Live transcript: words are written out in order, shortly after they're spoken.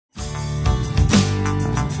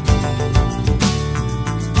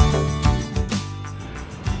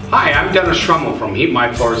Hi, I'm Dennis Schrummel from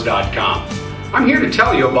HeatMyFloors.com. I'm here to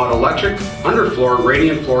tell you about electric underfloor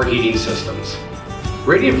radiant floor heating systems.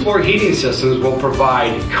 Radiant floor heating systems will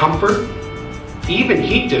provide comfort, even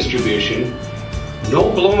heat distribution,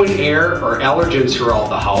 no blowing air or allergens throughout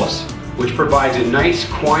the house, which provides a nice,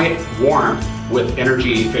 quiet warmth with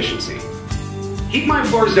energy efficiency.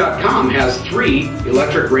 HeatMyFloors.com has 3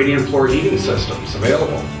 electric radiant floor heating systems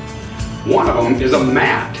available. One of them is a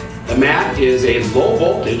mat. The mat is a low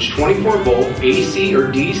voltage 24 volt AC or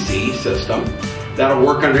DC system that'll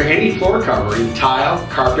work under any floor covering, tile,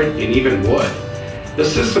 carpet, and even wood. The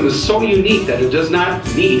system is so unique that it does not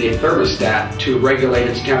need a thermostat to regulate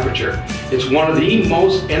its temperature. It's one of the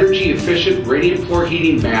most energy efficient radiant floor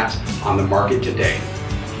heating mats on the market today.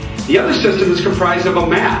 The other system is comprised of a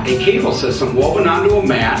mat, a cable system woven onto a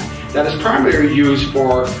mat that is primarily used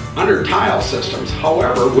for under tile systems.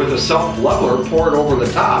 However, with a self-leveler poured over the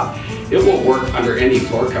top, it will work under any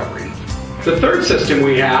floor covering. The third system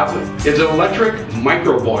we have is an electric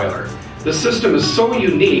microboiler. The system is so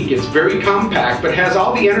unique, it's very compact, but has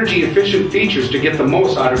all the energy efficient features to get the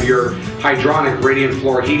most out of your hydronic radiant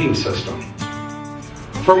floor heating system.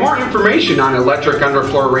 For more information on electric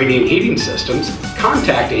underfloor radiant heating systems,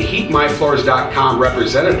 contact a HeatMyFloors.com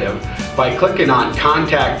representative by clicking on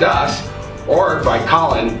Contact Us or by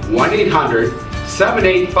calling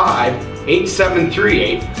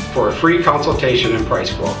 1-800-785-8738 for a free consultation and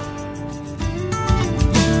price quote.